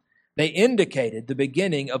summer. They indicated the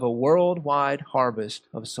beginning of a worldwide harvest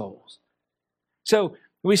of souls. So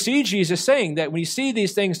we see Jesus saying that when you see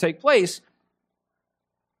these things take place,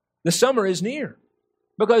 the summer is near.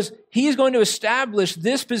 Because he's going to establish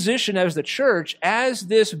this position as the church as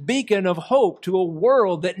this beacon of hope to a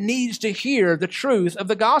world that needs to hear the truth of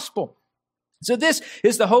the gospel. So this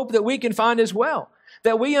is the hope that we can find as well.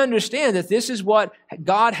 That we understand that this is what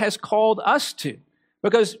God has called us to.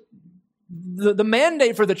 Because the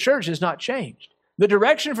mandate for the church has not changed. The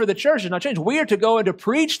direction for the church has not changed. We are to go and to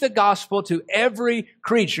preach the gospel to every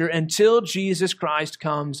creature until Jesus Christ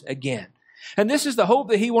comes again. And this is the hope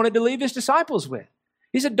that he wanted to leave his disciples with.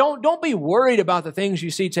 He said, don't be worried about the things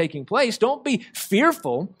you see taking place. Don't be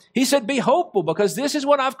fearful. He said, be hopeful because this is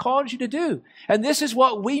what I've called you to do. And this is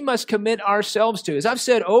what we must commit ourselves to. As I've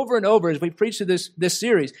said over and over as we preach through this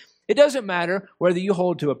series, it doesn't matter whether you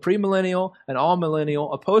hold to a premillennial, an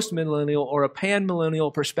all-millennial, a post-millennial, or a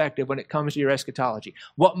pan-millennial perspective when it comes to your eschatology.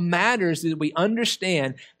 What matters is that we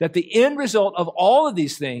understand that the end result of all of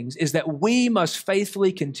these things is that we must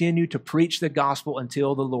faithfully continue to preach the gospel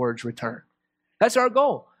until the Lord's return. That's our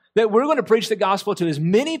goal. That we're going to preach the gospel to as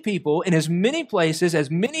many people in as many places, as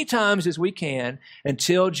many times as we can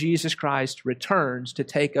until Jesus Christ returns to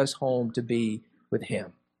take us home to be with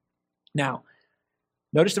him. Now,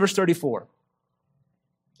 notice verse 34.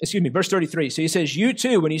 Verse 33. So he says, you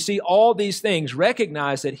too, when you see all these things,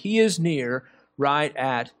 recognize that he is near, right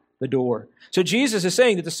at the door. So Jesus is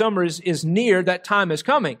saying that the summer is near, that time is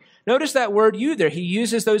coming. Notice that word you there. He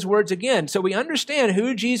uses those words again. So we understand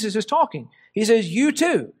who Jesus is talking. He says, you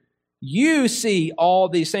too. You see all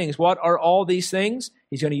these things. What are all these things?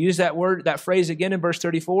 He's going to use that phrase again in verse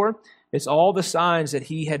 34. It's all the signs that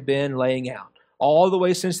he had been laying out, all the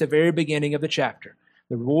way since the very beginning of the chapter.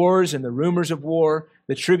 The wars and the rumors of war,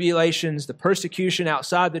 the tribulations, the persecution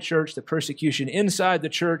outside the church, the persecution inside the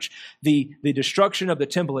church, the destruction of the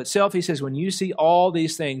temple itself. He says, when you see all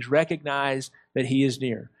these things, recognize that he is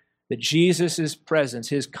near. that Jesus' presence,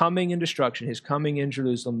 his coming in destruction, his coming in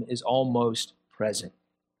Jerusalem is almost present.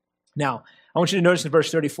 Now, I want you to notice in verse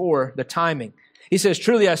 34, the timing. He says,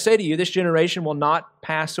 "Truly I say to you, this generation will not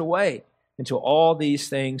pass away until all these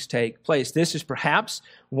things take place." This is perhaps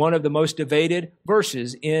one of the most debated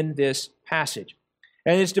verses in this passage.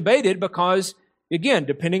 And it's debated because, again,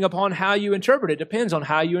 depending upon how you interpret it, depends on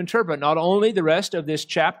how you interpret not only the rest of this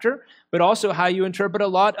chapter, but also how you interpret a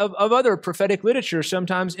lot of other prophetic literature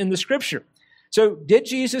sometimes in the Scripture. So did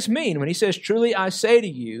Jesus mean when he says, "Truly I say to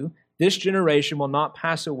you, this generation will not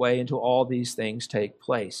pass away until all these things take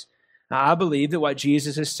place"? Now, I believe that what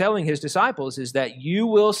Jesus is telling his disciples is that you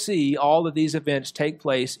will see all of these events take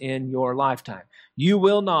place in your lifetime. You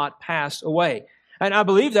will not pass away. And I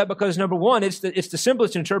believe that because, number one, it's the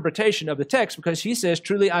simplest interpretation of the text, because he says,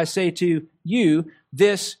 "Truly I say to you,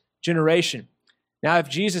 this generation." Now, if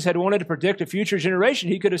Jesus had wanted to predict a future generation,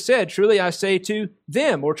 he could have said, "Truly I say to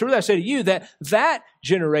them," or "Truly I say to you that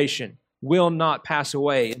generation will not pass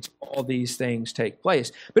away until all these things take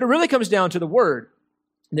place." But it really comes down to the word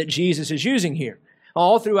that Jesus is using here.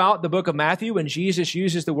 All throughout the book of Matthew, when Jesus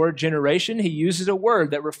uses the word generation, he uses a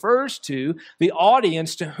word that refers to the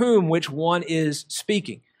audience to whom which one is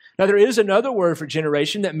speaking. Now, there is another word for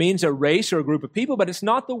generation that means a race or a group of people, but it's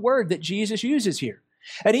not the word that Jesus uses here.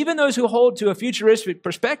 And even those who hold to a futuristic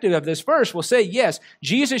perspective of this verse will say, yes,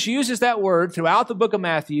 Jesus uses that word throughout the book of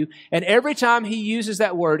Matthew, and every time he uses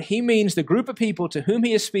that word, he means the group of people to whom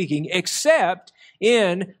he is speaking, except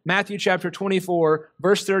in Matthew chapter 24,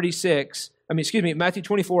 verse 36, Matthew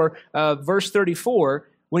 24, verse 34,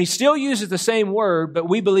 when he still uses the same word, but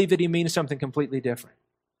we believe that he means something completely different.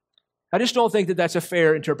 I just don't think that that's a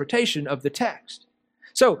fair interpretation of the text.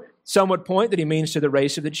 So, some would point that he means to the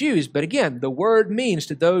race of the Jews, but again, the word means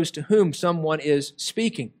to those to whom someone is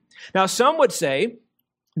speaking. Now, some would say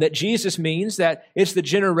that Jesus means that it's the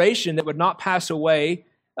generation that would not pass away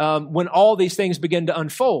when all these things begin to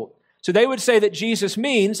unfold. So they would say that Jesus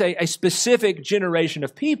means a specific generation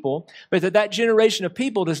of people, but that generation of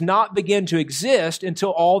people does not begin to exist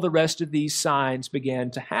until all the rest of these signs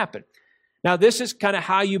begin to happen. Now, this is kind of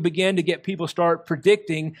how you begin to get people start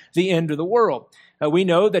predicting the end of the world. We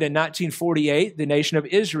know that in 1948, the nation of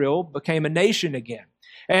Israel became a nation again.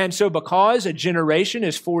 And so because a generation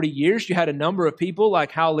is 40 years, you had a number of people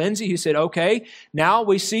like Hal Lindsey who said, okay, now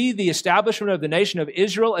we see the establishment of the nation of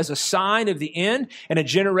Israel as a sign of the end, and a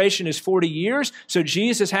generation is 40 years, so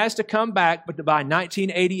Jesus has to come back by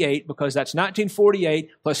 1988, because that's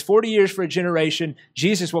 1948 plus 40 years for a generation.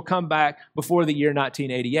 Jesus will come back before the year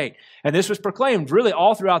 1988. And this was proclaimed really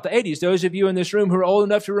all throughout the 80s. Those of you in this room who are old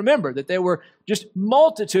enough to remember that there were just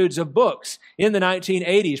multitudes of books in the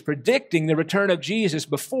 1980s predicting the return of Jesus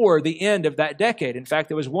before the end of that decade. In fact,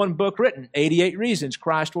 there was one book written, 88 Reasons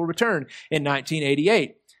Christ Will Return, in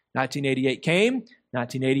 1988. 1988 came,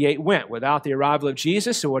 1988 went without the arrival of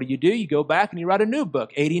Jesus. So what do? You go back and you write a new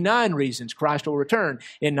book, 89 Reasons Christ Will Return,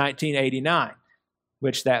 in 1989,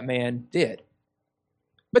 which that man did.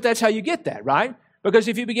 But that's how you get that, right? Because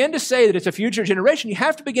if you begin to say that it's a future generation, you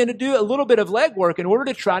have to begin to do a little bit of legwork in order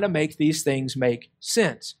to try to make these things make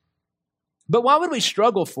sense. But why would we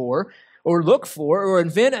struggle for, or look for, or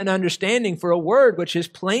invent an understanding for a word which is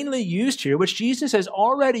plainly used here, which Jesus has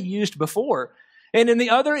already used before? And in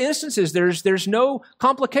the other instances, there's no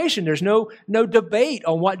complication. There's no debate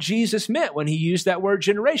on what Jesus meant when he used that word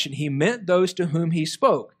generation. He meant those to whom he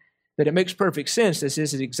spoke. That it makes perfect sense. This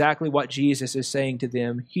is exactly what Jesus is saying to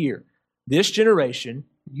them here. This generation,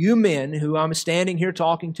 you men who I'm standing here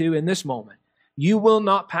talking to in this moment, you will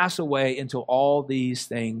not pass away until all these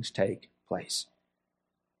things take place.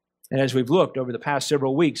 And as we've looked over the past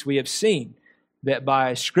several weeks, we have seen that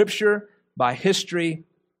by Scripture, by history,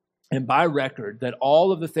 and by record, that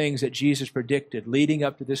all of the things that Jesus predicted leading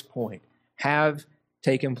up to this point have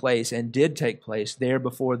taken place and did take place there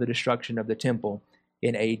before the destruction of the temple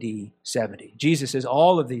in AD 70. Jesus says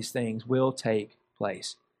all of these things will take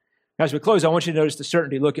place. As we close, I want you to notice the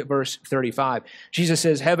certainty. Look at verse 35. Jesus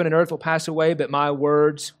says, heaven and earth will pass away, but my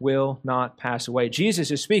words will not pass away. Jesus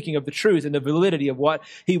is speaking of the truth and the validity of what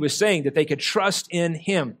he was saying, that they could trust in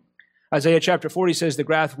him. Isaiah chapter 40 says, the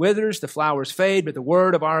grass withers, the flowers fade, but the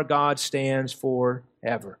word of our God stands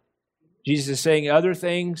forever. Jesus is saying other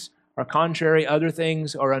things are contrary, other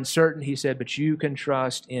things are uncertain. He said, but you can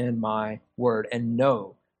trust in my word and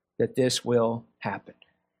know that this will happen.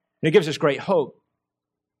 And it gives us great hope.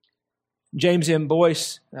 James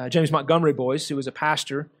Montgomery Boyce, who was a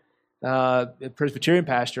pastor, a Presbyterian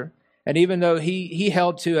pastor, and even though he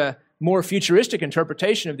held to a more futuristic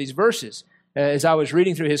interpretation of these verses, as I was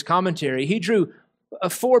reading through his commentary, he drew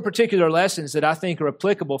 4 particular lessons that I think are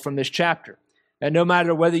applicable from this chapter. And no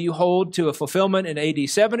matter whether you hold to a fulfillment in AD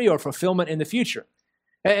 70 or fulfillment in the future.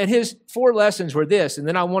 And his 4 lessons were this, and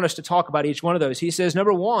then I want us to talk about each one of those. He says,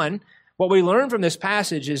 number 1, what we learn from this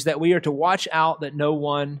passage is that we are to watch out that no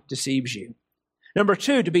one deceives you. Number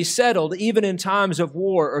 2, to be settled even in times of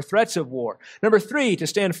war or threats of war. Number 3, to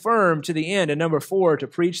stand firm to the end. And number 4, to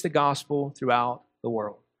preach the gospel throughout the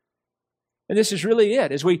world. And this is really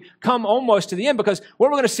it as we come almost to the end, because what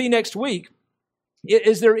we're going to see next week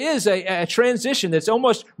is there is a transition that's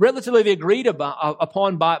almost relatively agreed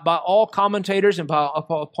upon by all commentators and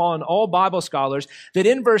upon all Bible scholars, that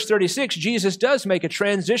in verse 36, Jesus does make a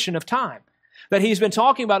transition of time. That he's been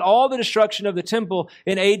talking about all the destruction of the temple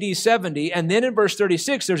in AD 70, and then in verse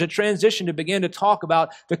 36, there's a transition to begin to talk about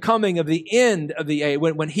the coming of the end of the age,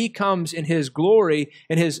 when he comes in his glory,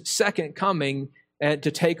 in his second coming, and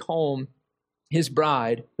to take home his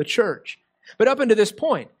bride, the church. But up until this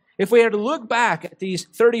point, if we had to look back at these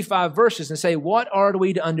 35 verses and say, what are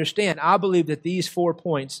we to understand? I believe that these 4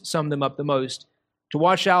 points sum them up the most. To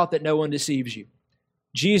watch out that no one deceives you.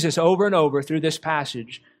 Jesus, over and over through this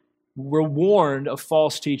passage, were warned of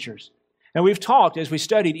false teachers. And we've talked, as we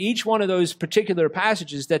studied each one of those particular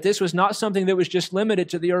passages, that this was not something that was just limited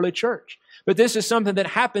to the early church. But this is something that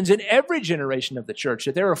happens in every generation of the church,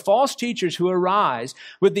 that there are false teachers who arise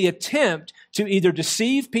with the attempt to either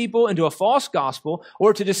deceive people into a false gospel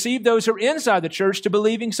or to deceive those who are inside the church to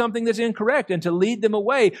believing something that's incorrect and to lead them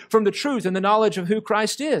away from the truth and the knowledge of who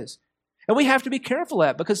Christ is. And we have to be careful of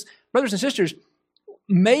that because, brothers and sisters,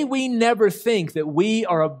 may we never think that we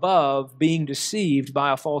are above being deceived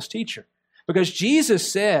by a false teacher. Because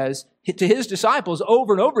Jesus says to his disciples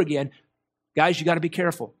over and over again, guys, you got to be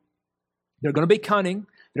careful. They're going to be cunning.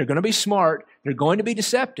 They're going to be smart. They're going to be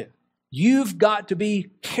deceptive. You've got to be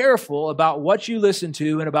careful about what you listen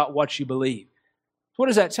to and about what you believe. What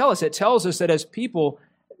does that tell us? It tells us that as people,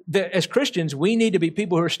 as Christians, we need to be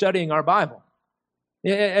people who are studying our Bible.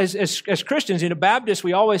 As Christians, Baptists,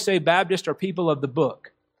 we always say Baptists are people of the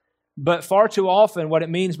book. But far too often, what it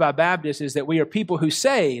means by Baptists is that we are people who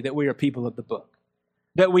say that we are people of the book.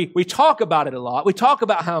 That we talk about it a lot. We talk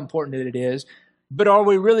about how important it is. But are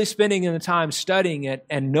we really spending the time studying it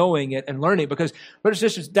and knowing it and learning it? Because, brothers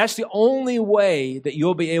and sisters, that's the only way that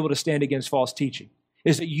you'll be able to stand against false teaching,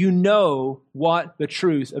 is that you know what the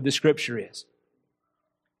truth of the Scripture is.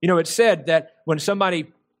 It's said that when somebody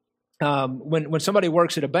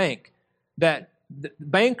works at a bank, that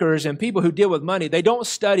bankers and people who deal with money, they don't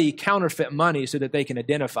study counterfeit money so that they can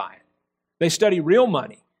identify it. They study real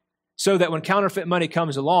money so that when counterfeit money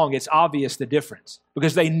comes along, it's obvious the difference.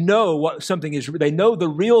 Because they know what something is, they know the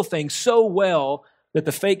real thing so well that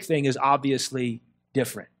the fake thing is obviously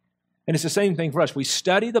different. And it's the same thing for us. We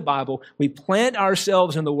study the Bible, we plant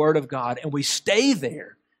ourselves in the Word of God, and we stay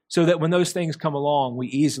there so that when those things come along, we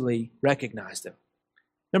easily recognize them.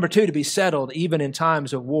 Number 2, to be settled even in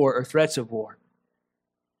times of war or threats of war.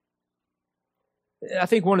 I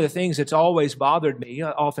think one of the things that's always bothered me,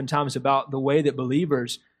 oftentimes about the way that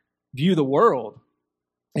believers view the world,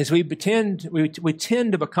 is we tend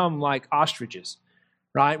to become like ostriches,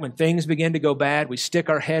 right? When things begin to go bad, we stick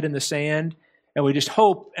our head in the sand and we just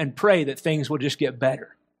hope and pray that things will just get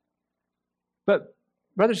better. But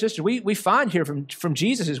brothers and sisters, we find here from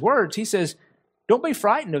Jesus' words, he says, don't be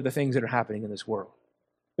frightened of the things that are happening in this world.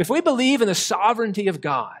 If we believe in the sovereignty of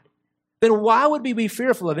God, then why would we be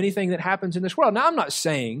fearful of anything that happens in this world? Now, I'm not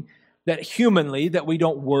saying that humanly that we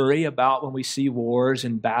don't worry about when we see wars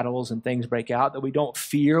and battles and things break out, that we don't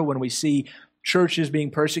fear when we see churches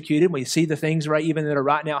being persecuted, when we see the things even that are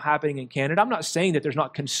right now happening in Canada. I'm not saying that there's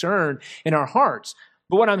not concern in our hearts.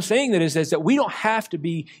 But what I'm saying is that we don't have to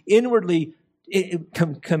be inwardly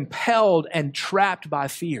compelled and trapped by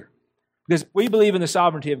fear. Because we believe in the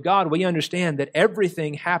sovereignty of God, we understand that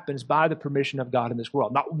everything happens by the permission of God in this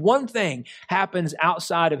world. Not one thing happens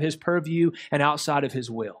outside of His purview and outside of His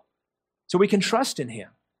will. So we can trust in Him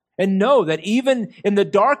and know that even in the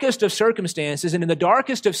darkest of circumstances and in the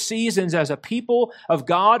darkest of seasons as a people of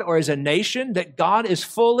God or as a nation, that God is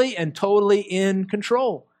fully and totally in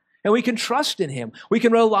control. And we can trust in Him. We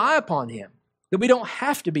can rely upon Him. That we don't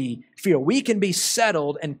have to be fearful. We can be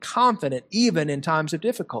settled and confident even in times of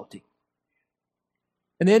difficulty.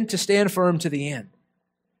 And then to stand firm to the end.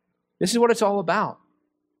 This is what it's all about.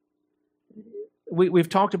 We've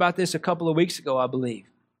talked about this a couple of weeks ago, I believe.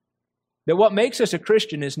 That what makes us a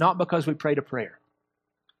Christian is not because we prayed a prayer.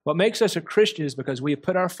 What makes us a Christian is because we have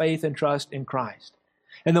put our faith and trust in Christ.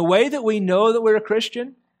 And the way that we know that we're a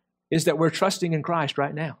Christian is that we're trusting in Christ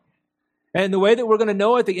right now. And the way that we're going to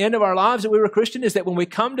know at the end of our lives that we were a Christian is that when we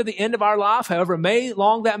come to the end of our life, however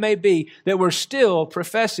long that may be, that we're still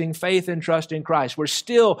professing faith and trust in Christ. We're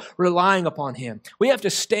still relying upon Him. We have to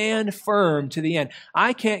stand firm to the end.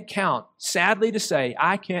 I can't count, sadly to say,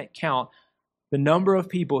 I can't count the number of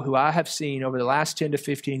people who I have seen over the last 10 to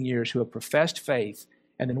 15 years who have professed faith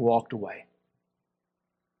and then walked away.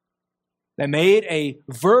 They made a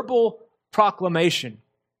verbal proclamation,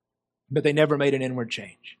 but they never made an inward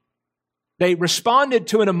change. They responded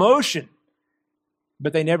to an emotion,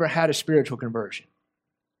 but they never had a spiritual conversion.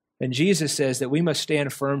 And Jesus says that we must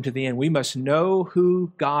stand firm to the end. We must know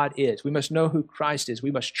who God is. We must know who Christ is. We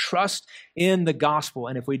must trust in the gospel.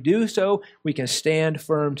 And if we do so, we can stand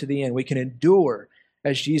firm to the end. We can endure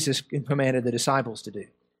as Jesus commanded the disciples to do.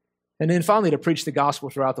 And then finally, to preach the gospel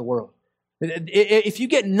throughout the world. If you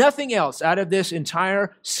get nothing else out of this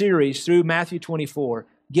entire series through Matthew 24,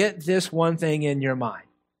 get this one thing in your mind.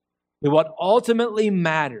 That what ultimately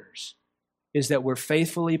matters is that we're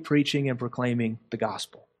faithfully preaching and proclaiming the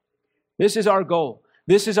gospel. This is our goal.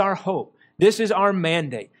 This is our hope. This is our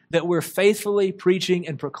mandate, that we're faithfully preaching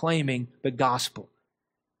and proclaiming the gospel.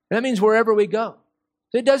 And that means wherever we go.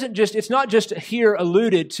 It's not just here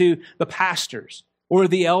alluded to the pastors or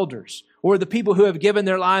the elders or the people who have given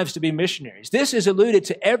their lives to be missionaries. This is alluded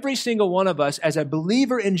to every single one of us as a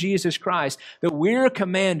believer in Jesus Christ, that we're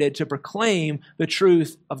commanded to proclaim the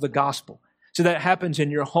truth of the gospel. So that happens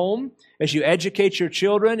in your home as you educate your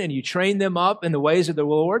children and you train them up in the ways of the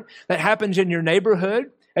Lord. That happens in your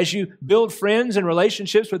neighborhood as you build friends and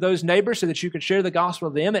relationships with those neighbors so that you can share the gospel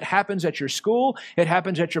with them. It happens at your school. It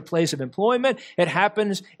happens at your place of employment. It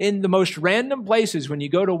happens in the most random places when you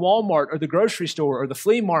go to Walmart or the grocery store or the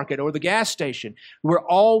flea market or the gas station. We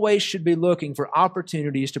always should be looking for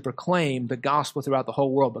opportunities to proclaim the gospel throughout the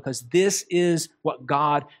whole world, because this is what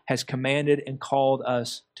God has commanded and called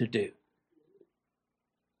us to do.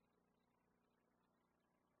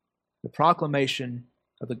 The proclamation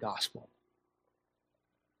of the gospel.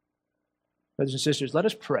 Brothers and sisters, let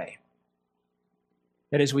us pray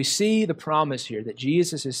that as we see the promise here that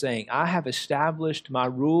Jesus is saying, I have established my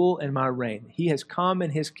rule and my reign. He has come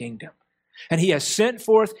in His kingdom, and He has sent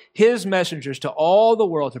forth His messengers to all the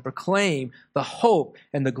world to proclaim the hope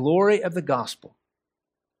and the glory of the gospel.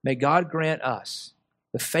 May God grant us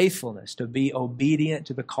the faithfulness to be obedient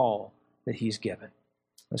to the call that He's given.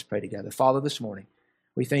 Let's pray together. Father, this morning,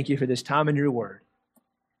 we thank You for this time in Your word.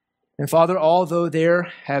 And Father, although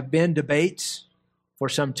there have been debates for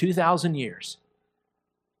some 2,000 years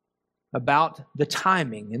about the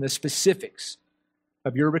timing and the specifics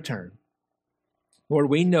of Your return, Lord,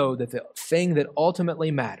 we know that the thing that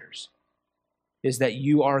ultimately matters is that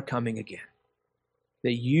You are coming again.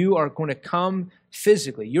 That You are going to come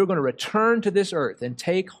physically. You're going to return to this earth and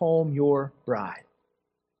take home Your bride.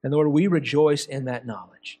 And Lord, we rejoice in that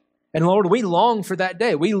knowledge. And Lord, we long for that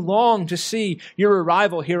day. We long to see Your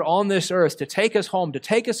arrival here on this earth to take us home, to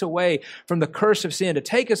take us away from the curse of sin, to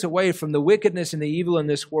take us away from the wickedness and the evil in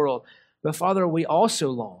this world. But Father, we also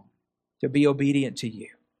long to be obedient to You.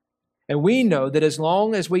 And we know that as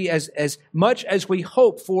much as we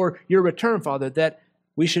hope for Your return, Father, that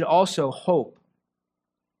we should also hope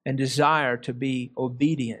and desire to be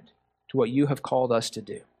obedient to what You have called us to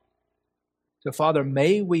do. So Father,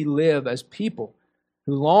 may we live as people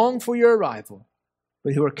who long for Your arrival,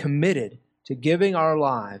 but who are committed to giving our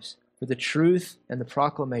lives for the truth and the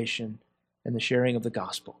proclamation and the sharing of the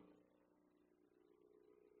gospel.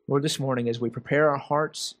 Lord, this morning, as we prepare our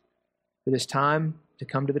hearts for this time to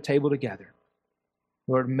come to the table together,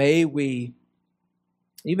 Lord, may we,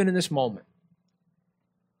 even in this moment,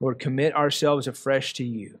 Lord, commit ourselves afresh to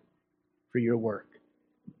You for Your work.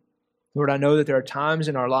 Lord, I know that there are times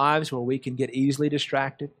in our lives where we can get easily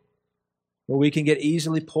distracted, where we can get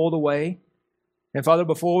easily pulled away. And Father,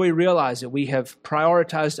 before we realize it, we have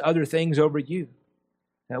prioritized other things over You.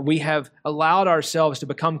 We have allowed ourselves to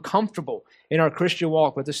become comfortable in our Christian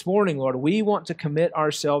walk. But this morning, Lord, we want to commit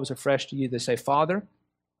ourselves afresh to You to say, Father,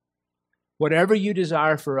 whatever You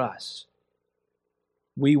desire for us,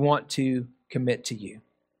 we want to commit to You.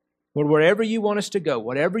 Lord, wherever You want us to go,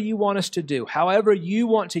 whatever You want us to do, however You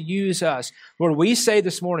want to use us, Lord, we say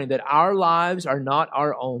this morning that our lives are not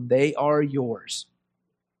our own. They are Yours.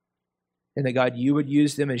 And that, God, You would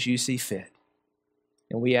use them as You see fit.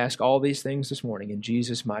 And we ask all these things this morning in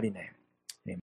Jesus' mighty name.